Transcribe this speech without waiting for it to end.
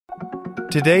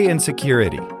Today in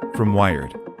Security from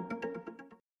Wired.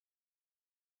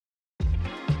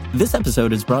 This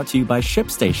episode is brought to you by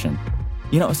ShipStation.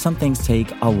 You know, some things take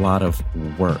a lot of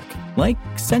work, like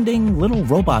sending little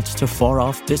robots to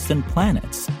far-off distant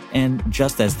planets. And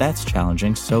just as that's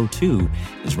challenging, so too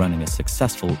is running a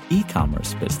successful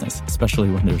e-commerce business, especially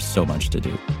when there's so much to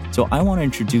do. So I want to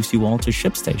introduce you all to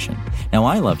ShipStation. Now,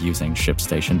 I love using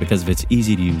ShipStation because of its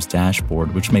easy-to-use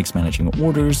dashboard, which makes managing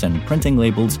orders and printing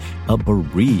labels a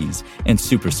breeze and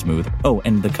super smooth. Oh,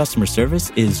 and the customer service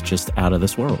is just out of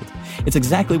this world. It's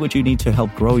exactly what you need to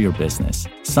help grow your business.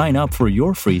 Sign up for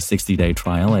your free 60-day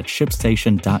trial at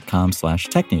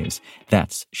shipstation.com/technews.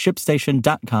 That's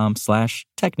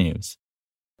shipstation.com/technews.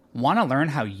 Want to learn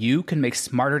how you can make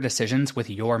smarter decisions with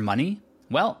your money?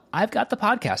 Well, I've got the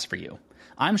podcast for you.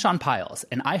 I'm Sean Piles,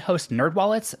 and I host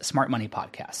NerdWallet's Smart Money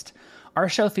Podcast. Our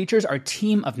show features our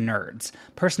team of nerds,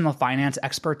 personal finance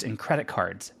experts in credit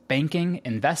cards, banking,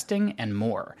 investing, and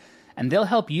more. And they'll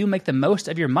help you make the most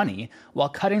of your money while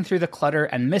cutting through the clutter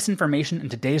and misinformation in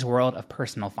today's world of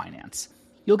personal finance.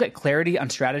 You'll get clarity on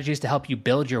strategies to help you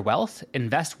build your wealth,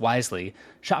 invest wisely,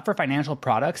 shop for financial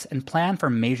products, and plan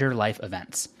for major life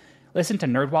events. Listen to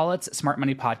NerdWallet's Smart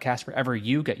Money Podcast wherever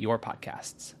you get your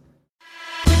podcasts.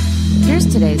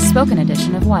 Here's today's spoken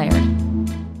edition of Wired.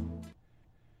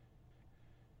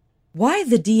 Why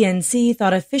the DNC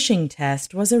Thought a Phishing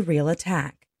Test Was a Real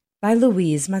Attack by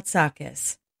Louise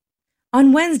Matsakis.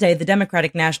 On Wednesday, the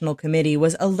Democratic National Committee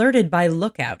was alerted by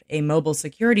Lookout, a mobile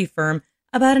security firm,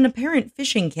 about an apparent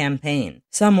phishing campaign.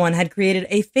 Someone had created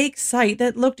a fake site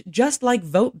that looked just like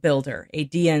VoteBuilder, a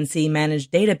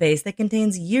DNC-managed database that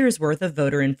contains years' worth of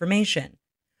voter information.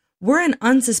 Were an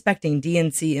unsuspecting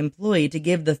DNC employee to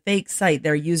give the fake site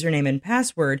their username and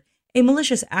password, a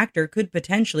malicious actor could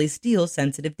potentially steal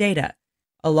sensitive data.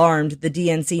 Alarmed, the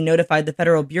DNC notified the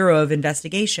Federal Bureau of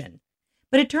Investigation.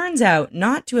 But it turns out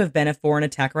not to have been a foreign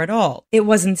attacker at all. It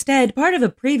was instead part of a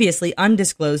previously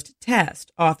undisclosed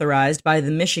test authorized by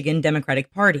the Michigan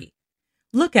Democratic Party.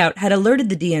 Lookout had alerted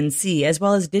the DNC as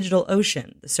well as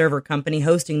DigitalOcean, the server company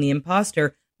hosting the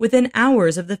imposter, within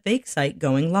hours of the fake site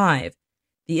going live.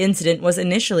 The incident was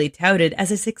initially touted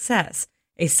as a success,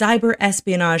 a cyber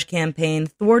espionage campaign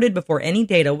thwarted before any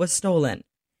data was stolen.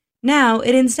 Now,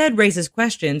 it instead raises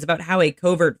questions about how a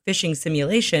covert phishing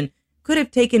simulation could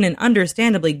have taken an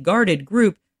understandably guarded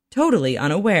group totally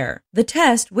unaware. The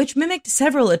test, which mimicked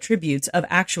several attributes of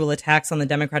actual attacks on the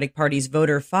Democratic Party's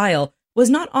voter file, was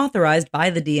not authorized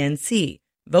by the DNC,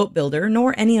 VoteBuilder,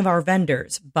 nor any of our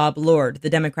vendors, Bob Lord, the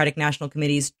Democratic National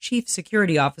Committee's chief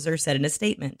security officer, said in a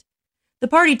statement. The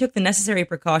party took the necessary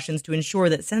precautions to ensure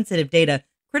that sensitive data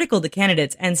critical to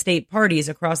candidates and state parties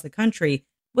across the country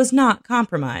was not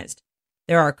compromised.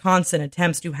 There are constant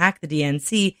attempts to hack the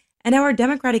DNC and our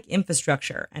democratic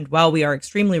infrastructure, and while we are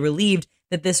extremely relieved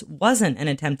that this wasn't an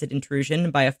attempted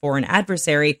intrusion by a foreign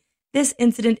adversary, this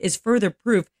incident is further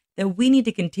proof that we need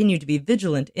to continue to be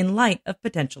vigilant in light of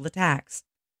potential attacks.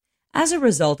 As a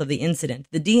result of the incident,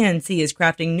 the DNC is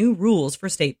crafting new rules for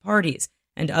state parties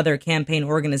and other campaign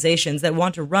organizations that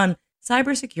want to run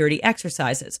cybersecurity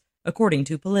exercises, according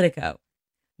to Politico.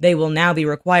 They will now be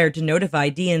required to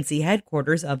notify DNC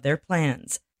headquarters of their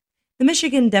plans. The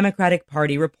Michigan Democratic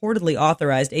Party reportedly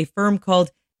authorized a firm called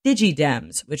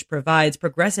DigiDems, which provides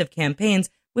progressive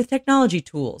campaigns with technology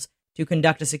tools, to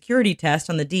conduct a security test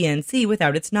on the DNC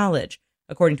without its knowledge,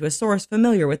 according to a source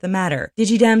familiar with the matter.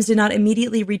 DigiDems did not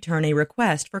immediately return a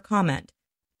request for comment.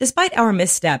 Despite our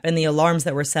misstep and the alarms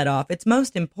that were set off, it's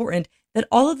most important that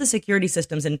all of the security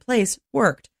systems in place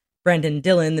worked, Brendan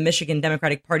Dillon, the Michigan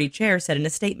Democratic Party chair, said in a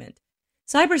statement.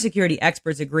 Cybersecurity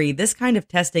experts agree this kind of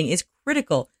testing is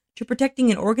critical to protecting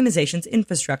an organization's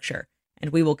infrastructure,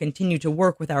 and we will continue to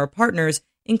work with our partners,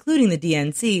 including the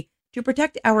DNC, to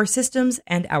protect our systems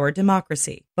and our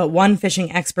democracy. But one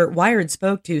phishing expert Wired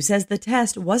spoke to says the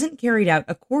test wasn't carried out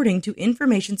according to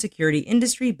information security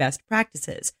industry best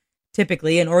practices.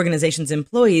 Typically, an organization's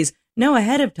employees know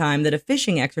ahead of time that a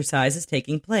phishing exercise is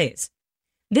taking place.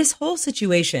 This whole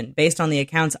situation, based on the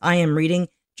accounts I am reading,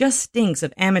 just stinks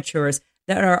of amateurs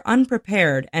that are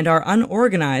unprepared and are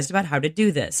unorganized about how to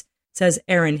do this, says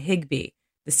Aaron Higbee,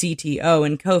 the CTO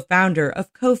and co-founder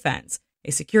of Cofense,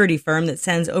 a security firm that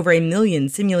sends over 1 million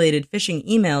simulated phishing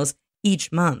emails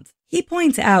each month. He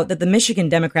points out that the Michigan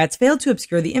Democrats failed to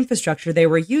obscure the infrastructure they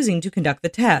were using to conduct the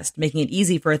test, making it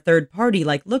easy for a third party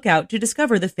like Lookout to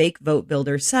discover the fake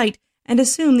VoteBuilder site and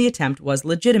assume the attempt was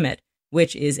legitimate,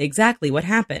 which is exactly what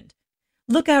happened.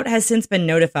 Lookout has since been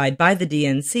notified by the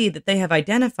DNC that they have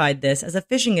identified this as a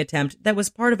phishing attempt that was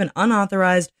part of an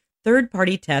unauthorized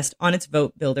third-party test on its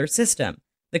VoteBuilder system.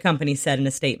 the company said in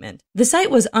a statement. The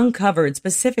site was uncovered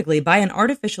specifically by an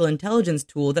artificial intelligence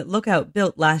tool that Lookout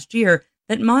built last year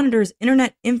that monitors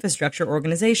internet infrastructure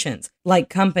organizations, like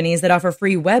companies that offer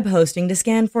free web hosting to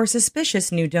scan for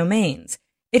suspicious new domains.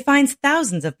 It finds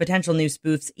thousands of potential new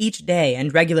spoofs each day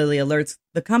and regularly alerts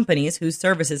the companies whose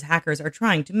services hackers are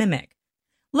trying to mimic.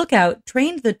 Lookout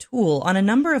trained the tool on a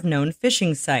number of known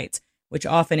phishing sites, which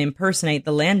often impersonate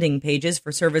the landing pages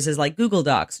for services like Google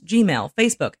Docs, Gmail,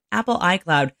 Facebook, Apple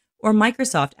iCloud, or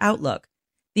Microsoft Outlook.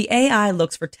 The AI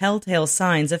looks for telltale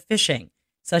signs of phishing,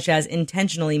 such as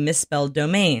intentionally misspelled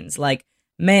domains like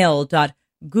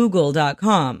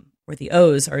mail.google.com, where the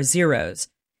O's are zeros.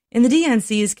 In the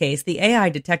DNC's case, the AI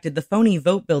detected the phony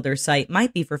VoteBuilder site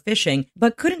might be for phishing,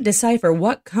 but couldn't decipher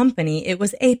what company it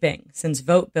was aping, since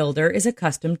VoteBuilder is a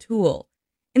custom tool.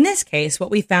 In this case, what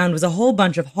we found was a whole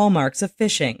bunch of hallmarks of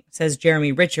phishing, says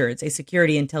Jeremy Richards, a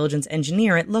security intelligence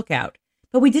engineer at Lookout,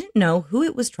 but we didn't know who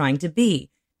it was trying to be.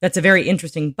 That's a very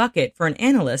interesting bucket for an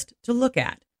analyst to look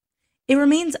at. It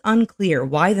remains unclear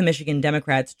why the Michigan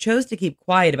Democrats chose to keep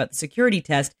quiet about the security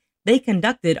test they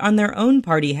conducted on their own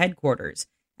party headquarters.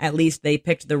 At least they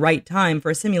picked the right time for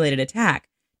a simulated attack.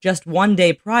 Just one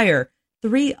day prior,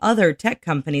 3 other tech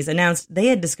companies announced they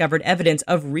had discovered evidence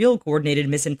of real coordinated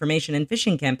misinformation and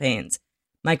phishing campaigns.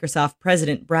 Microsoft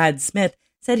President Brad Smith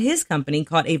said his company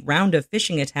caught a round of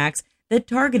phishing attacks that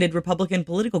targeted Republican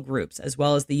political groups as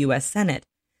well as the U.S. Senate.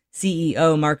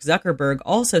 CEO Mark Zuckerberg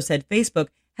also said Facebook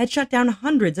had shut down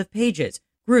hundreds of pages,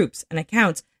 groups, and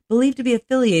accounts believed to be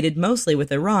affiliated mostly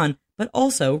with Iran, but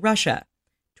also Russia.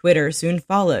 Twitter soon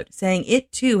followed, saying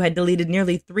it too had deleted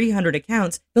nearly 300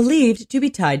 accounts believed to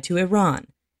be tied to Iran.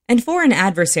 And foreign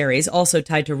adversaries also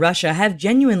tied to Russia have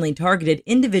genuinely targeted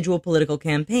individual political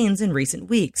campaigns in recent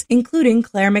weeks, including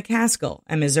Claire McCaskill,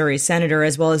 a Missouri senator,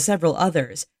 as well as several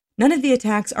others. None of the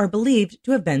attacks are believed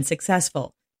to have been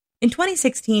successful. In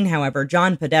 2016, however,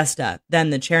 John Podesta, then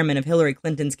the chairman of Hillary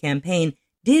Clinton's campaign,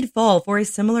 did fall for a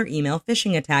similar email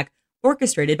phishing attack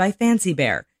orchestrated by Fancy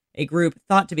Bear, a group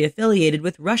thought to be affiliated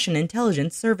with Russian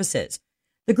intelligence services.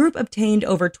 The group obtained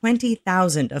over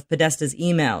 20,000 of Podesta's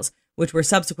emails, which were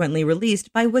subsequently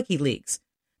released by WikiLeaks.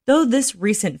 Though this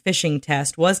recent phishing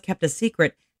test was kept a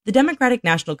secret, the Democratic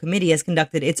National Committee has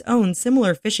conducted its own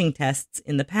similar phishing tests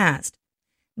in the past.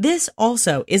 This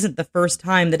also isn't the first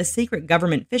time that a secret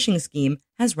government phishing scheme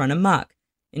has run amok.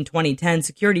 In 2010,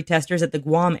 security testers at the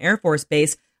Guam Air Force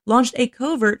Base launched a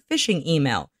covert phishing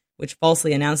email, which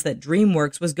falsely announced that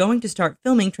DreamWorks was going to start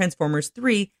filming Transformers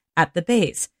 3 at the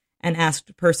base, and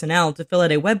asked personnel to fill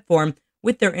out a web form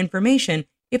with their information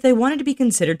if they wanted to be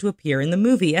considered to appear in the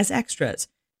movie as extras.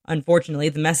 Unfortunately,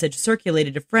 the message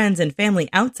circulated to friends and family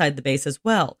outside the base as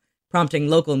well, prompting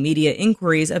local media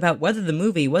inquiries about whether the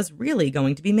movie was really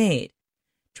going to be made.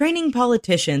 Training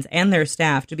politicians and their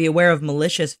staff to be aware of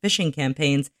malicious phishing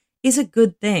campaigns is a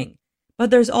good thing, but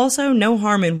there's also no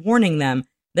harm in warning them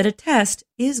that a test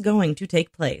is going to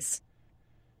take place.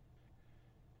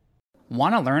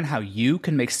 Want to learn how you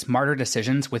can make smarter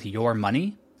decisions with your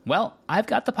money? Well, I've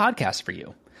got the podcast for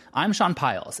you. I'm Sean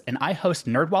Piles, and I host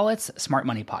NerdWallet's Smart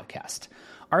Money Podcast.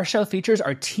 Our show features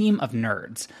our team of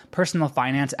nerds, personal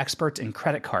finance experts in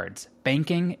credit cards,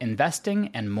 banking,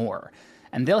 investing, and more.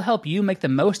 And they'll help you make the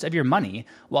most of your money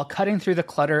while cutting through the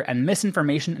clutter and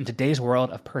misinformation in today's world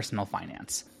of personal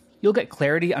finance. You'll get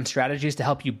clarity on strategies to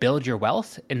help you build your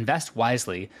wealth, invest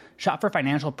wisely, shop for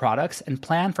financial products, and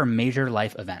plan for major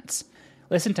life events.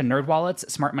 Listen to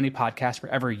NerdWallet's Smart Money Podcast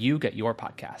wherever you get your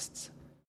podcasts.